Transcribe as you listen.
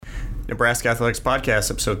Nebraska Athletics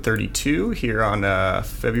Podcast, episode 32, here on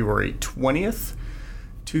February 20th,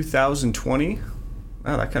 2020.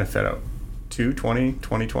 Oh, that kind of fed out.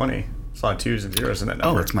 2/20/2020. It's a lot of twos and zeros in that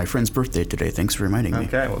number. Oh, it's my friend's birthday today. Thanks for reminding me.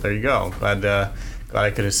 Okay, well, there you go. Glad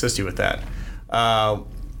I could assist you with that. Well,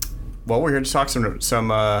 we're here to talk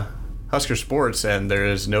some Husker sports, and there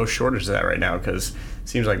is no shortage of that right now because it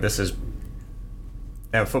seems like this is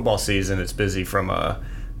football season. It's busy from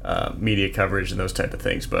media coverage and those type of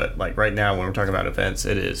things. But like right now, when we're talking about events,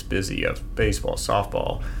 it is busy of baseball,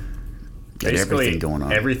 softball, basically everything going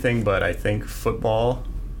on. Everything but I think football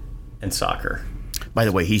and soccer. By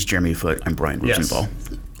the way, he's Jeremy Foote. I'm Brian Rosenthal.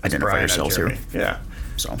 Yes. Identify Brian, yourselves here. Yeah.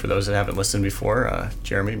 So for those that haven't listened before,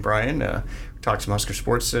 Jeremy and Brian talked some Husker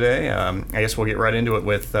sports today. I guess we'll get right into it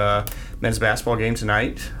with men's basketball game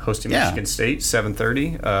tonight, hosting Michigan State,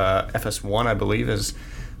 7:30. FS1, I believe, is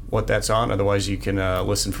what that's on. Otherwise, you can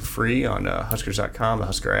listen for free on Huskers.com, the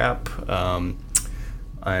Husker app,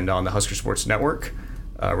 and on the Husker Sports Network,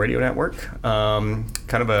 radio network. Kind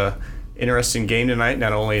of a interesting game tonight.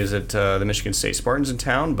 Not only is it the Michigan State Spartans in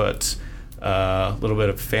town, but a little bit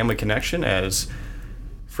of family connection as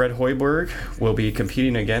Fred Hoiberg will be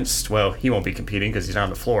competing against, well, he won't be competing because he's not on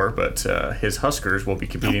the floor, but his Huskers will be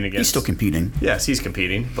competing against. He's still competing. Yes, he's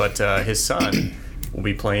competing, but his son will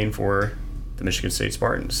be playing for the Michigan State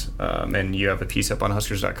Spartans. And you have a piece up on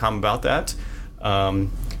Huskers.com about that.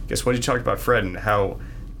 Guess what you talked about Fred and how,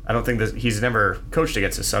 I don't think that he's never coached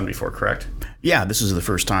against his son before, correct? Yeah, this is the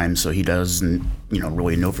first time, so he doesn't,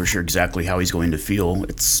 really know for sure exactly how he's going to feel.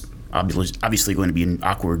 It's obviously going to be an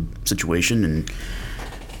awkward situation and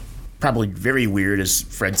probably very weird, as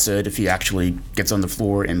Fred said, if he actually gets on the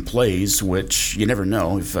floor and plays, which you never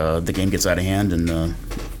know if the game gets out of hand and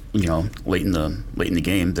late in the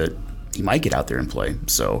game that he might get out there and play.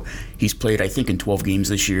 So he's played, I think, in 12 games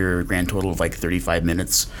this year, a grand total of like 35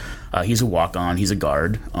 minutes. He's a walk-on, he's a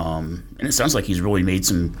guard, and it sounds like he's really made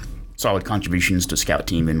some solid contributions to scout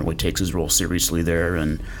team and really takes his role seriously there.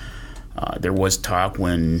 And there was talk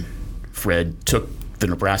when Fred took the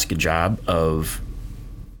Nebraska job of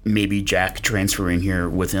maybe Jack transferring here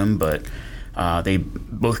with him, but they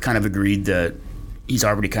both kind of agreed that he's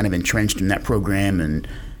already kind of entrenched in that program, and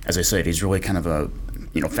as I said, he's really kind of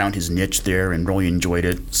found his niche there and really enjoyed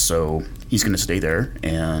it, so he's going to stay there.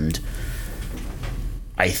 And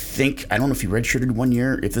I don't know if he redshirted 1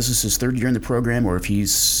 year, if this is his third year in the program or if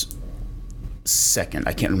he's second.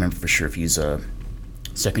 I can't remember for sure if he's a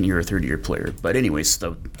second year or third year player, but anyways,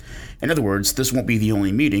 in other words, this won't be the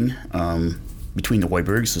only meeting between the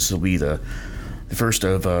Hoibergs. This will be the first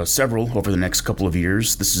of several over the next couple of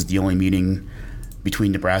years. This is the only meeting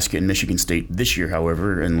between Nebraska and Michigan State this year,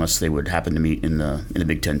 however, unless they would happen to meet in the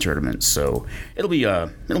Big Ten tournament. So it'll be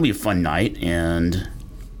a fun night, and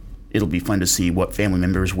it'll be fun to see what family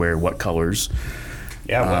members wear what colors.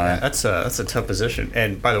 Yeah, well, that's a tough position.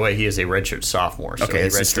 And by the way, he is a redshirt sophomore, so he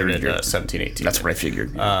redshirted 17-18. That's what I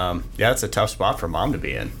figured. Yeah, it's a tough spot for mom to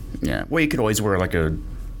be in. Yeah, well, you could always wear like a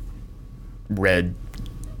red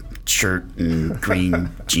shirt and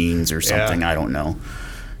green jeans or something. I don't know,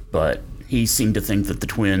 but he seemed to think that the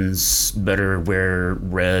twins better wear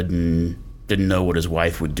red and didn't know what his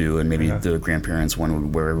wife would do, and maybe the grandparents, one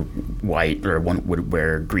would wear white or one would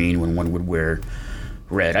wear green when one would wear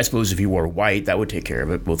red. I suppose if he wore white, that would take care of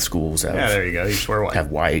it. Both schools have, there you go. You just wear white.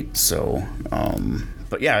 Have white. So,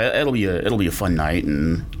 but yeah, it'll be a fun night,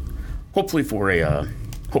 and hopefully for a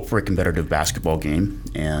competitive basketball game.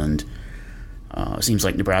 And it seems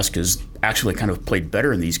like Nebraska's actually kind of played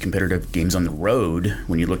better in these competitive games on the road.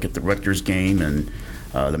 When you look at the Rutgers game and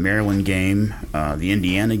the Maryland game, the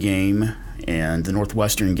Indiana game, and the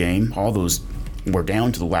Northwestern game, all those were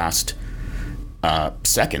down to the last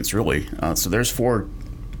seconds, really. So there's 4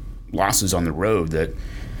 losses on the road that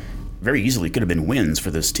very easily could have been wins for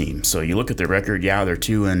this team. So you look at their record, they're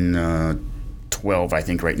 2-12, I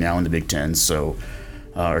think, right now in the Big Ten. So,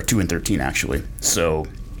 or 2-13 actually. So,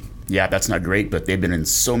 yeah, that's not great, but they've been in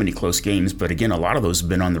so many close games. But again, a lot of those have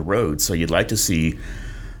been on the road. So you'd like to see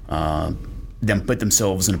them put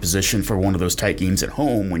themselves in a position for one of those tight games at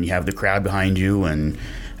home when you have the crowd behind you and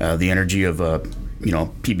the energy of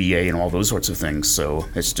PBA and all those sorts of things. So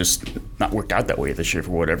it's just not worked out that way this year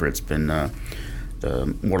for whatever. It's been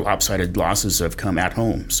the more lopsided losses have come at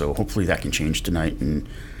home. So hopefully that can change tonight, and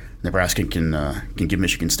Nebraska can give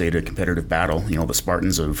Michigan State a competitive battle. The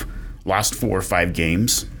Spartans have lost 4 or 5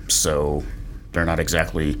 games, so they're not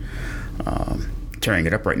exactly tearing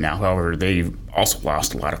it up right now. However, they've also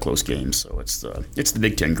lost a lot of close games, so it's the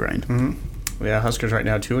Big Ten grind. Mm-hmm. Yeah, Huskers right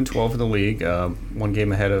now 2-12 in the league, 1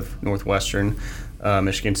 game ahead of Northwestern.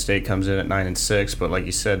 Michigan State comes in at 9-6, but like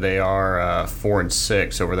you said, they are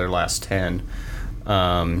 4-6 over their last 10.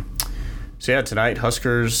 So yeah, tonight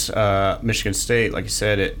Huskers, Michigan State. Like we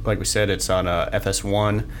said, it's on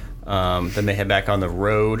FS1. Then they head back on the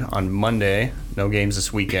road on Monday. No games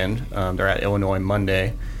this weekend. They're at Illinois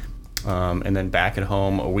Monday, and then back at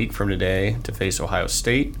home a week from today to face Ohio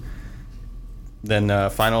State. Then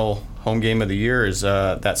final home game of the year is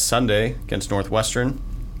that Sunday against Northwestern,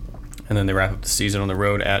 and then they wrap up the season on the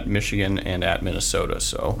road at Michigan and at Minnesota.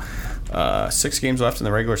 So 6 games left in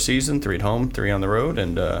the regular season, 3 at home, 3 on the road,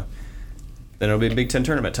 and then it'll be Big Ten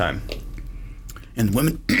tournament time. And the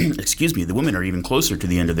women, the women are even closer to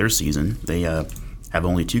the end of their season. They have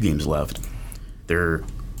only 2 games left. Their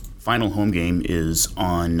final home game is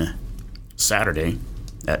on Saturday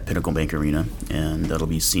at Pinnacle Bank Arena, and that'll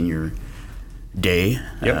be senior day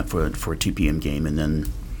for a 2 p.m. game. And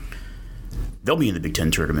then they'll be in the Big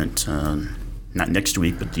Ten tournament, not next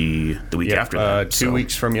week, but the week after that. 2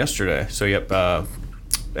 weeks from yesterday. So,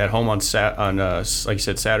 at home on like you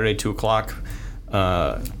said, Saturday, 2 o'clock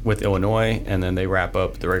with Illinois, and then they wrap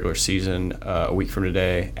up the regular season a week from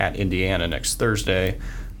today at Indiana next Thursday.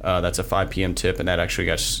 That's a 5 p.m. tip, and that actually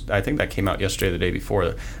I think that came out yesterday or the day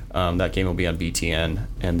before. That game will be on BTN.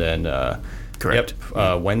 And then, correct.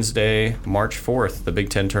 Wednesday, March 4th, the Big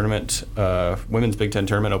Ten tournament, women's Big Ten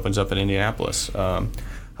tournament opens up in Indianapolis.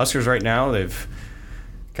 Huskers right now, they've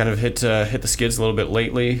kind of hit the skids a little bit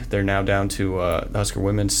lately. They're now down to the Husker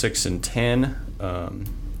women 6-10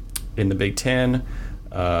 in the Big Ten.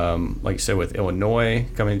 Like you said, with Illinois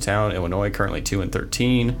coming to town, Illinois currently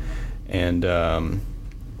 2-13, and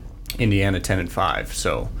Indiana 10-5.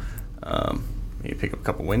 So you pick up a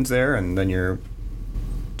couple wins there, and then you're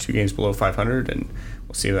 2 games below 500, and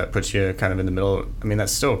we'll see if that puts you kind of in the middle. I mean,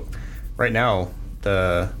 that's still right now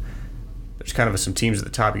there's kind of some teams at the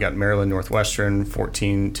top. You got Maryland, Northwestern,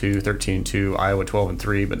 14-2, 13-2, Iowa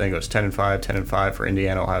 12-3, but then it goes 10-5, 10-5 for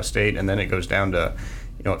Indiana, Ohio State, and then it goes down to,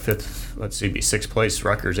 at fifth, be 6th place,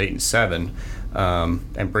 Rutgers 8-7,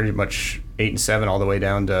 and pretty much 8-7 all the way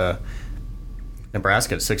down to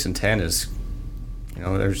Nebraska at 6-10 is,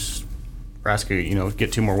 there's Nebraska,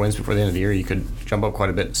 get 2 more wins before the end of the year, you could jump up quite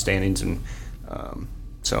a bit in standings, and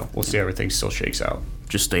so we'll see how everything still shakes out.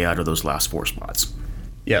 Just stay out of those last 4 spots.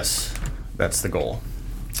 Yes, that's the goal.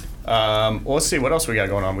 Well, let's see what else we got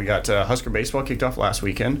going on. We got Husker baseball kicked off last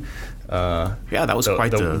weekend. That was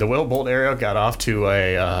quite the Will Bolt area got off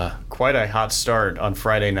to quite a hot start on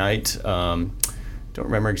Friday night. Don't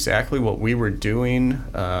remember exactly what we were doing,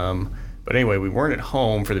 but anyway, we weren't at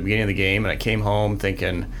home for the beginning of the game, and I came home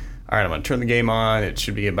thinking, all right, I'm going to turn the game on. It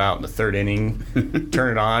should be about in the 3rd inning.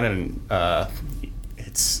 Turn it on, and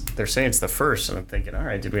they're saying it's the first, and I'm thinking, all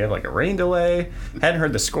right, did we have like a rain delay? Hadn't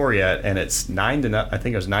heard the score yet, and it's 9-0. I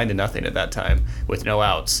think it was 9-0 at that time with no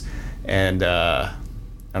outs, and I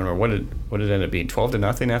don't know what did it end up being,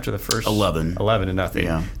 12-0 after the first 11-0.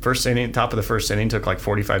 Yeah. First inning, top of the first inning took like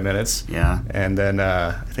 45 minutes. Yeah. And then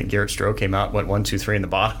I think Garrett Stroh came out, went 1, 2, 3 in the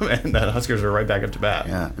bottom, and the Huskers were right back up to bat.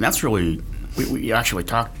 Yeah, and that's really we actually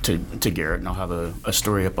talked to Garrett, and I'll have a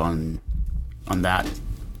story up on that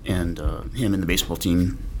and him and the baseball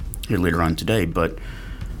team here later on today. But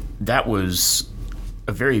that was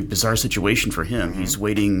a very bizarre situation for him. Mm-hmm. He's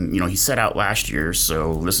waiting, he set out last year,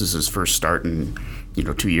 so this is his first start in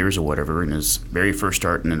 2 years or whatever, and his very first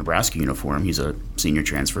start in a Nebraska uniform. He's a senior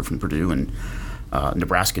transfer from Purdue and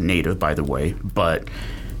Nebraska native, by the way. But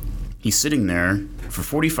he's sitting there for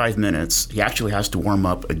 45 minutes. He actually has to warm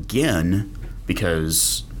up again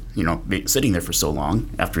because sitting there for so long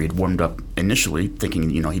after he'd warmed up initially, thinking,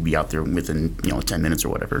 he'd be out there within, 10 minutes or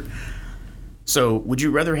whatever. So would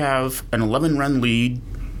you rather have an 11-run lead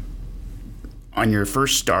on your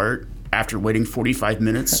first start after waiting 45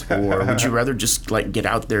 minutes, or would you rather just get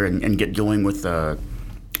out there and get going with a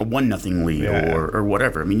 1-0 lead or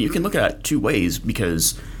whatever? I mean, you can look at it 2 ways,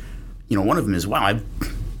 because, one of them is, wow,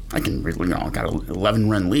 I can really, I got an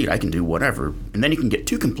 11-run lead. I can do whatever. And then you can get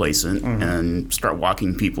too complacent and start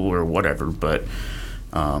walking people or whatever. But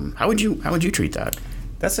how would you treat that?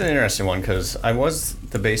 That's an interesting one, because I was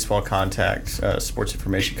the baseball contact, sports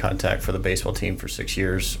information contact for the baseball team for 6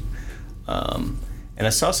 years. And I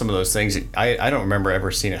saw some of those things. I don't remember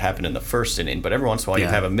ever seeing it happen in the first inning, but every once in a while you'd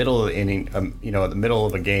have a middle of the inning, at the middle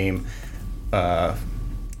of a game,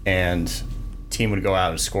 and team would go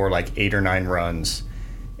out and score like 8 or 9 runs.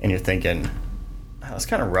 And you're thinking, that's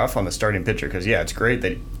kind of rough on the starting pitcher, because, it's great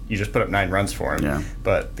that you just put up 9 runs for him. Yeah.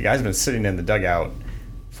 But the guy's been sitting in the dugout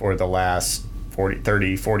for the last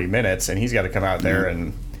 40 minutes, and he's got to come out there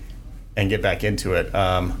and and get back into it.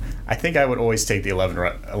 I think I would always take the 11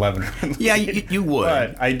 run. Yeah, you would.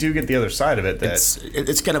 But I do get the other side of it. That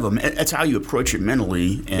it's kind of it's how you approach it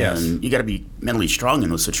mentally, and yes. You got to be mentally strong in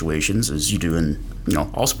those situations, as you do in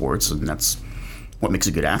all sports, and that's what makes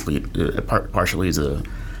a good athlete. Partially is the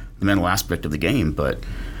mental aspect of the game, but.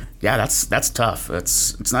 Yeah, that's tough.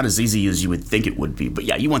 It's not as easy as you would think it would be. But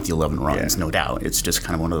yeah, you want the 11 runs, no doubt. It's just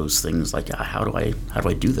kind of one of those things like, how do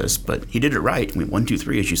I do this? But he did it right. I mean, 1, 2,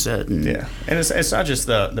 3, as you said. And it's not just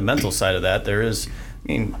the mental side of that. There is,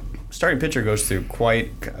 starting pitcher goes through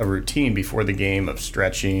quite a routine before the game of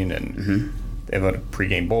stretching and they have a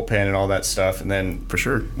pregame bullpen and all that stuff. And then for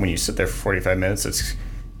sure, when you sit there for 45 minutes,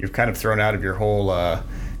 you're kind of thrown out of your whole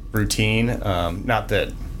routine. Not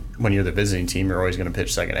that. When you're the visiting team, you're always going to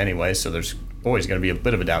pitch second anyway, so there's always going to be a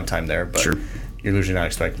bit of a downtime there, but sure. You're usually not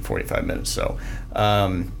expecting 45 minutes. So,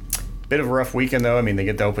 bit of a rough weekend, though. They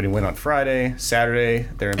get the opening win on Friday, Saturday.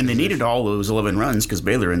 They needed all those 11 runs because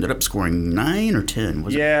Baylor ended up scoring 9 or 10.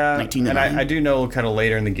 Was it 19 and I do know kind of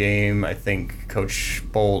later in the game, I think Coach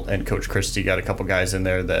Bolt and Coach Christie got a couple guys in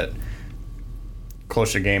there that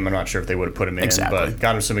closer game, I'm not sure if they would have put him in, but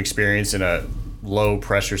got him some experience in a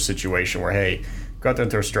low-pressure situation where, hey, go out there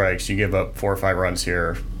and throw strikes. You give up 4 or 5 runs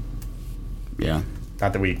here. Yeah.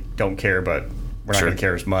 Not that we don't care, but we're not going to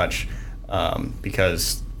care as much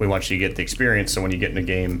because we want you to get the experience. So when you get in a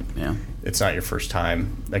game, it's not your first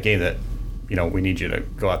time. A game that, we need you to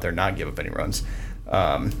go out there and not give up any runs.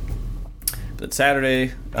 But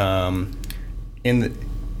Saturday, in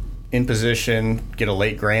position, get a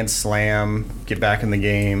late grand slam, get back in the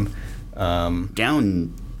game.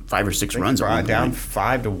 Down 5 or 6 runs. Down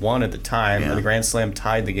 5-1 at the time. Yeah. The grand slam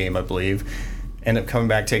tied the game, I believe. Ended up coming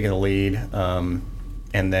back, taking the lead, and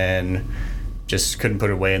then just couldn't put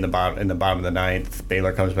it away in the bottom of the ninth.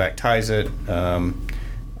 Baylor comes back, ties it on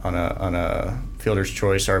a fielder's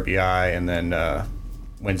choice RBI, and then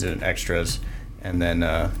wins it in extras. And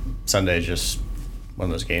then Sunday is just one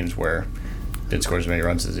of those games where didn't score as many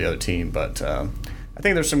runs as the other team. But I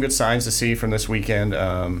think there's some good signs to see from this weekend.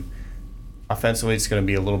 Offensively, it's going to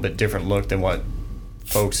be a little bit different look than what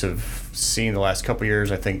folks have seen the last couple of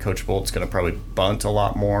years. I think Coach Bolt's going to probably bunt a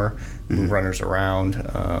lot more, move runners around.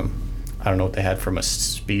 I don't know what they had from a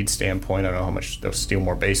speed standpoint. I don't know how much they'll steal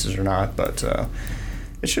more bases or not, but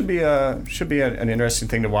it should be an interesting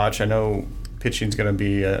thing to watch. I know pitching's going to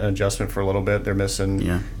be an adjustment for a little bit. They're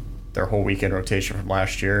missing their whole weekend rotation from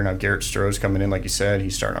last year. Now Garrett Stroh's coming in, like you said.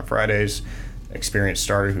 He's starting on Fridays. Experienced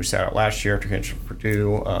starter who sat out last year after catching for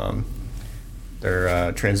Purdue.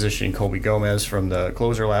 They're transitioning Colby Gomez from the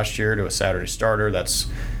closer last year to a Saturday starter. That's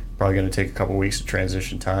probably going to take a couple weeks of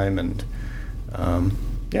transition time, and so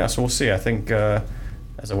we'll see. I think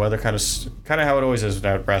as the weather kind of how it always is with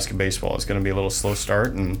Nebraska baseball, it's going to be a little slow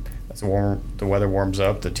start, and as the weather warms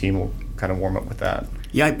up, the team will kind of warm up with that.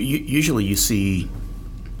 Yeah, usually you see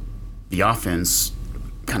the offense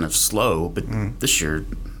kind of slow, but this year,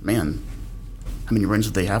 man. How many runs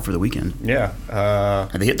did they have for the weekend? Yeah.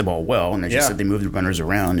 And they hit the ball well, and as you said, they moved the runners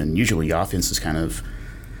around, and usually offense is kind of,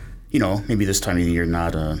 maybe this time of the year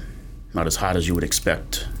not as hot as you would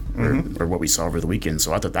expect or what we saw over the weekend.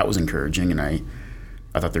 So I thought that was encouraging, and I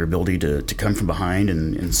thought their ability to come from behind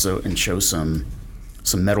and show some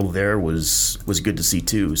mettle there was good to see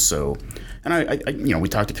too. So, and I we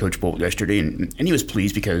talked to Coach Bolt yesterday, and he was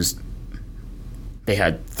pleased because they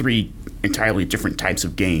had 3 entirely different types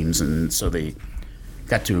of games, and so they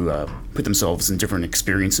got to put themselves in different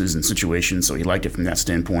experiences and situations, so he liked it from that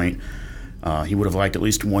standpoint. He would have liked at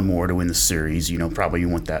least one more to win the series. Probably you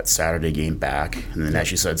want that Saturday game back. And then,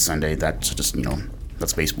 as you said, Sunday, that's just,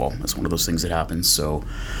 that's baseball. That's one of those things that happens. So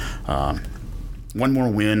one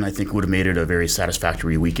more win, I think, would have made it a very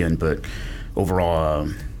satisfactory weekend. But overall,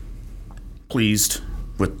 pleased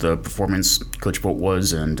with the performance Coach Bolt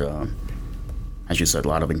was, and as you said, a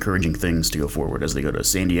lot of encouraging things to go forward as they go to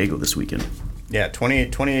San Diego this weekend. Yeah,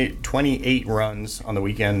 28 runs on the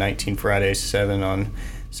weekend, 19 Friday, 7 on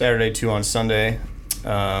Saturday, 2 on Sunday.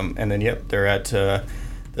 And then, they're at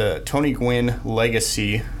the Tony Gwynn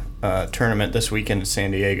Legacy tournament this weekend in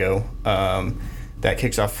San Diego. That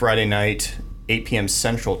kicks off Friday night, 8 p.m.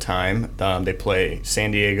 Central Time. They play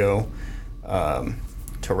San Diego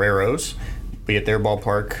Toreros. Be at their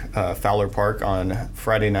ballpark, Fowler Park, on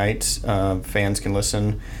Friday night. Fans can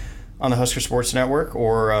listen on the Husker Sports Network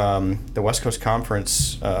or the West Coast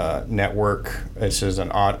Conference Network. This is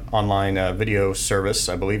an online video service.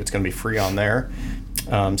 I believe it's going to be free on there.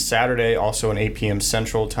 Saturday, also an 8 p.m.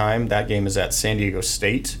 Central Time. That game is at San Diego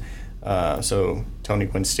State. So Tony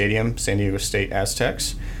Gwynn Stadium, San Diego State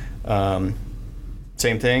Aztecs.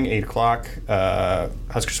 same thing, 8 o'clock.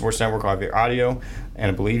 Husker Sports Network will have your audio,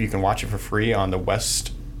 and I believe you can watch it for free on the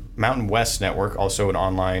Mountain West Network, also an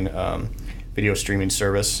online video streaming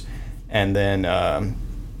service. And then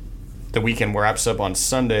the weekend wraps up on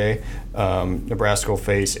Sunday. Nebraska will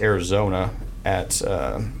face Arizona at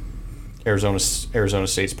Arizona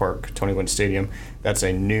State's Park, Tony Gwynn Stadium. That's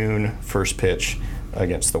a noon first pitch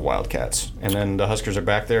against the Wildcats. And then the Huskers are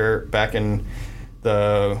back in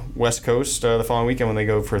the West Coast the following weekend when they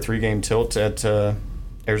go for a 3-game tilt at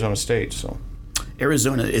Arizona State. So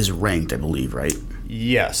Arizona is ranked, I believe, right?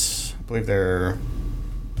 Yes. I believe they're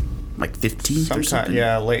like 15th or something?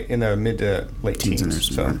 Yeah, late in the mid to late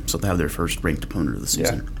teens. So they have their first ranked opponent of the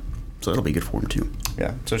season. Yeah. So that'll be good for them, too.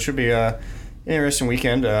 Yeah, so it should be an interesting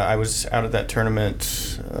weekend. I was out at that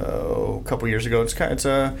tournament a couple years ago. It's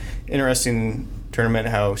a interesting tournament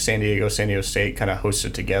how San Diego State kind of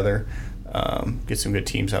hosted together. Get some good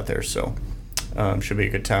teams out there, so should be a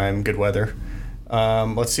good time, good weather.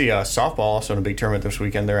 Let's see, softball also in a big tournament this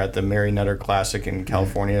weekend. They're at the Mary Nutter Classic in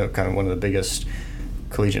California, kind of one of the biggest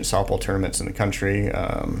collegiate softball tournaments in the country.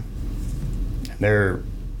 They're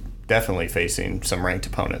definitely facing some ranked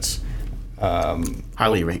opponents.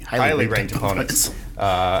 Highly ranked opponents.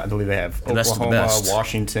 I believe they have Oklahoma,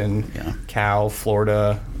 Washington, Cal,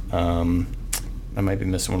 Florida. I might be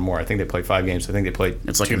missing one more. I think they play 5 games. I think they play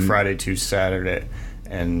 2 Friday, 2 Saturday,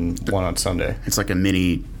 and 1 on Sunday. It's like a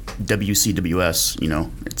mini WCWS.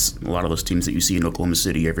 It's a lot of those teams that you see in Oklahoma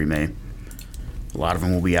City every May. A lot of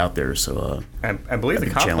them will be out there. So I believe the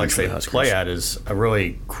complex they play at is a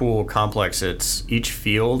really cool complex. Each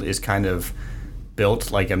field is kind of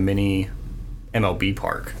built like a mini MLB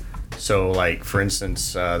park. So, like, for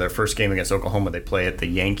instance, their first game against Oklahoma, they play at the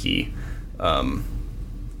Yankee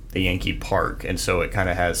Park, and so it kind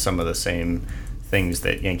of has some of the same things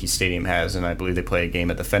that Yankee Stadium has. And I believe they play a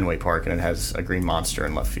game at the Fenway Park, and it has a green monster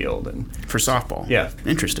in left field. And for softball, yeah,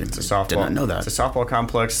 interesting. It's a softball. Did not know that. It's a softball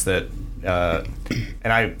complex that,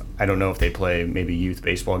 and I don't know if they play maybe youth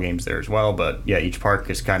baseball games there as well, but yeah, each park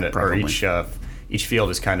is kind of, or each field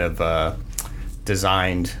is kind of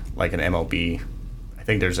designed like an MLB. I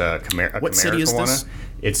think there's a What city is this?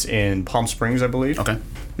 It's in Palm Springs, I believe. Okay.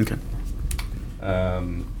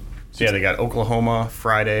 So yeah, they got Oklahoma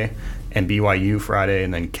Friday and BYU Friday,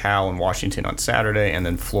 and then Cal and Washington on Saturday, and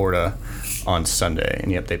then Florida on Sunday.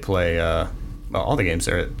 And yep, they play all the games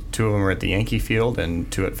there. 2 of them are at the Yankee Field and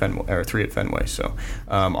 3 at Fenway. So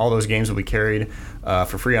all those games will be carried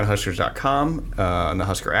for free on Huskers.com on the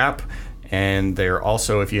Husker app, and they're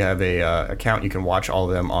also, if you have a account, you can watch all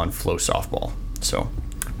of them on Flow Softball. So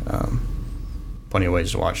plenty of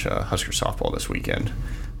ways to watch Husker softball this weekend.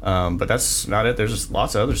 But that's not it. There's just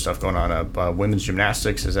lots of other stuff going on. Women's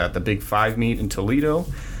gymnastics is at the Big 5 meet in Toledo,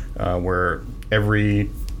 where every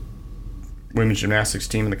women's gymnastics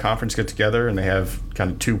team in the conference get together, and they have kind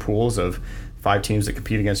of 2 pools of 5 teams that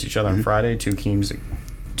compete against each other on Friday, 2 teams,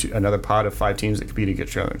 another pot of 5 teams that compete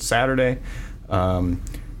against each other on Saturday. The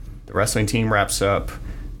wrestling team wraps up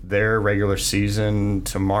their regular season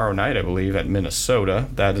tomorrow night, I believe, at Minnesota.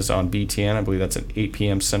 That is on BTN. I believe that's at 8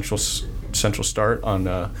 p.m. Central start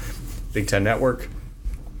on Big Ten Network.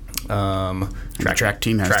 The track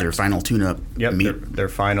team has their final tune-up meet. Their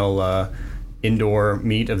final indoor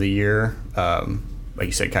meet of the year. Like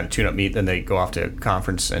you said, kind of tune-up meet. Then they go off to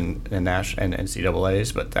conference and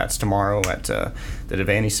NCAAs. But that's tomorrow at the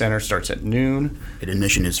Devaney Center. Starts at noon.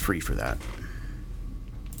 Admission is free for that.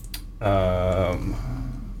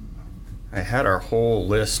 I had our whole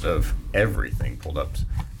list of everything pulled up.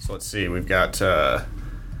 So let's see. We've got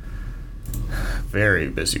very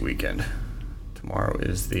busy weekend. Tomorrow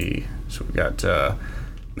is so we've got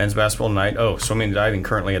men's basketball tonight. Swimming and diving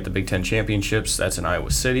currently at the Big Ten Championships. That's in Iowa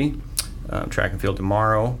City. Track and field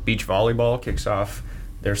tomorrow. Beach volleyball kicks off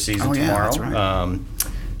their season tomorrow. That's right.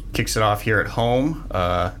 Kicks it off here at home,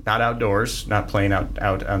 not outdoors, not playing out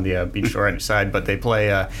on the beach shore inside, but they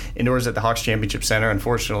play indoors at the Hawks Championship Center.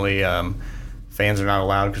 Unfortunately, fans are not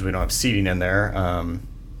allowed because we don't have seating in there.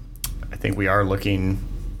 I think we are looking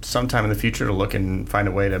sometime in the future to look and find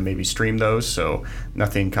a way to maybe stream those, so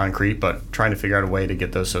nothing concrete, but trying to figure out a way to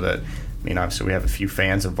get those so that, obviously we have a few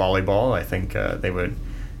fans of volleyball. I think they would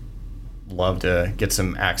love to get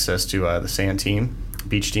some access to the sand team,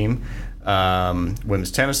 beach team.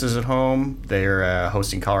 Women's tennis is at home. They're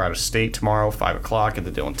hosting Colorado State tomorrow, 5 o'clock at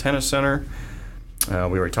the Dillon Tennis Center. We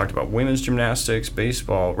already talked about women's gymnastics,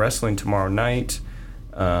 baseball, wrestling tomorrow night.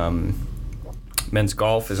 Men's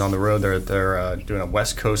golf is on the road. They're doing a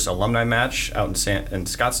West Coast alumni match out in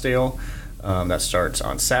Scottsdale. That starts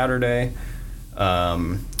on Saturday.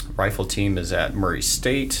 Rifle team is at Murray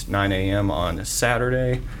State, 9 a.m. on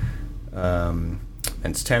Saturday.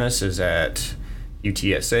 Men's tennis is at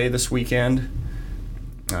UTSA this weekend.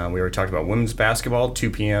 We already talked about women's basketball, 2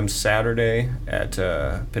 p.m. Saturday at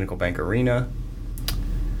Pinnacle Bank Arena.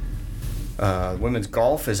 Women's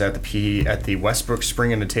golf is at the Westbrook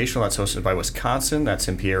Spring Invitational. That's hosted by Wisconsin. That's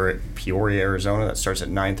in Peoria, Arizona. That starts at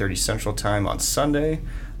 9:30 Central Time on Sunday.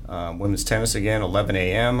 Women's tennis again, 11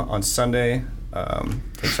 a.m. on Sunday.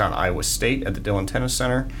 Takes on Iowa State at the Dillon Tennis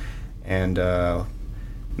Center. And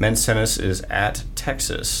men's tennis is at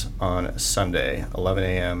Texas on Sunday, 11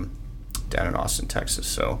 a.m. down in Austin, Texas.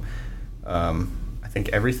 So I think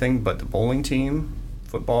everything but the bowling team,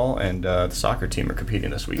 football, and the soccer team are competing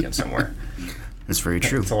this weekend somewhere. That's very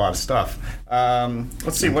true. It's a lot of stuff.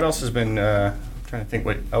 Let's see, what else has been, I'm trying to think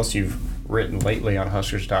what else you've written lately on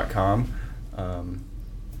Huskers.com.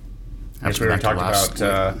 I guess we were talking about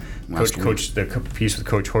the piece with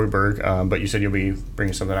Coach Hoiberg, but you said you'll be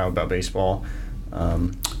bringing something out about baseball.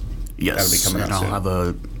 Yes, that'll be coming out I'll soon. have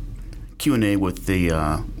a Q&A with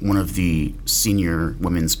one of the senior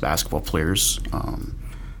women's basketball players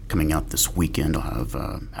coming out this weekend. I'll have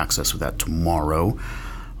access with that tomorrow.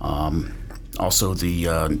 Also,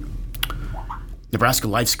 the Nebraska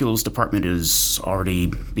Life Skills Department is already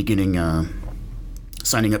beginning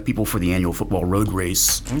signing up people for the annual football road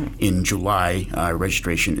race in July.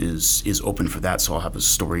 Registration is open for that, so I'll have a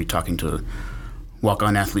story talking to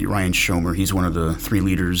walk-on athlete Ryan Schomer. He's one of the 3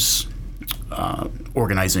 leaders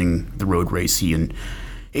organizing the road race. He and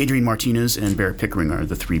Adrian Martinez and Barrett Pickering are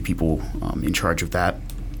the 3 people in charge of that.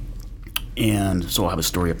 And so I'll have a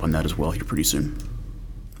story up on that as well here pretty soon.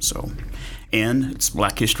 So, and it's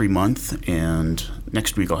Black History Month, and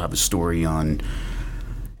next week I'll have a story on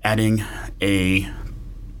adding a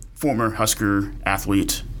former Husker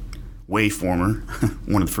athlete, way former,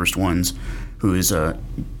 one of the first ones, who is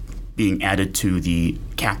being added to the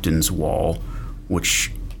captain's wall,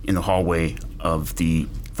 which in the hallway of the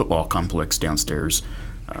football complex downstairs,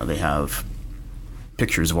 they have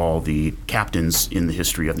pictures of all the captains in the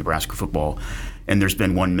history of Nebraska football. And there's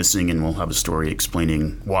been one missing, and we'll have a story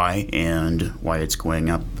explaining why and why it's going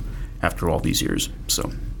up after all these years. So,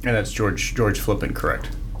 and that's George Flippin, correct?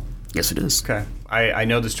 Yes, it is. Okay. I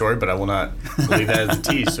know the story, but I will not believe that as a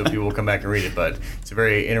tease, so people will come back and read it. But it's a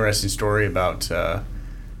very interesting story about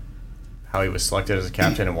how he was selected as a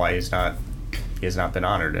captain and why he has not been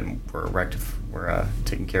honored, and we're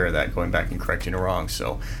taking care of that, going back and correcting a wrong.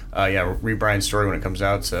 So, read Brian's story when it comes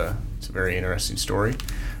out. It's a very interesting story.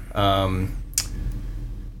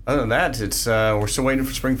 Other than that, it's we're still waiting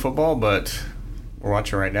for spring football, but we're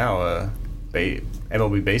watching right now.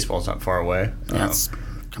 MLB baseball is not far away. Yeah, it's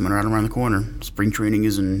coming right around the corner. Spring training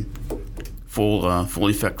is in full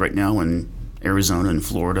effect right now in Arizona and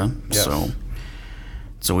Florida. Yes. So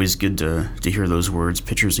it's always good to hear those words,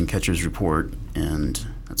 pitchers and catchers report, and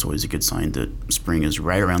that's always a good sign that spring is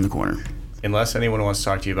right around the corner. Unless anyone wants to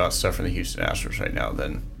talk to you about stuff from the Houston Astros right now,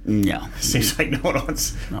 then no. It seems like no one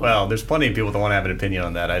wants. No. Well, there's plenty of people that want to have an opinion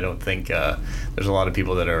on that. I don't think there's a lot of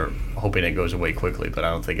people that are hoping it goes away quickly, but I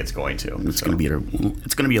don't think it's going to. It's going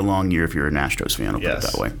to be a long year if you're an Astros fan. I'll put it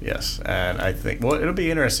that way. Yes, and I think it'll be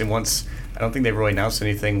interesting once. I don't think they've really announced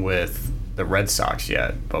anything with the Red Sox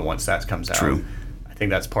yet, but once that comes out, True. I think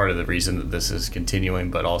that's part of the reason that this is continuing.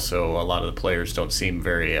 But also, a lot of the players don't seem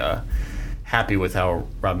very happy with how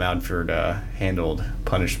Rob Manfred handled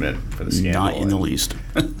punishment for the scandal. Not in the least.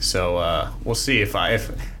 So we'll see if I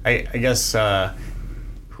guess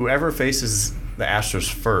whoever faces the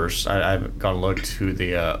Astros first. I've got to look who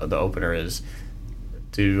the opener is.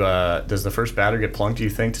 Does the first batter get plunked, do you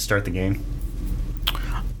think, to start the game?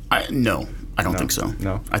 No, I don't think so.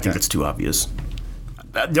 No? I think that's too obvious.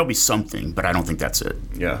 There'll be something, but I don't think that's it.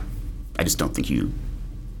 Yeah. I just don't think you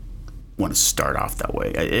want to start off that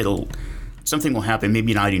way. Something will happen,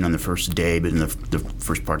 maybe not even on the first day, but in the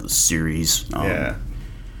first part of the series. Yeah.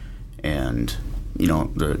 And,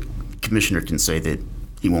 the commissioner can say that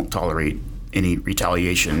he won't tolerate any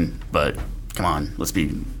retaliation, but come on, let's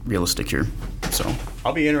be realistic here. So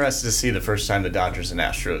I'll be interested to see the first time the Dodgers and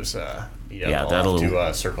Astros meet up. Yeah, I'll have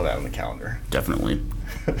to circle that on the calendar. Definitely.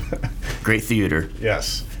 Great theater.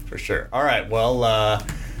 Yes, for sure. All right, well,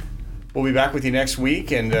 we'll be back with you next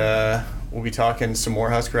week, and we'll be talking some more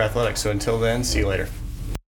Husker athletics. So until then, see you later.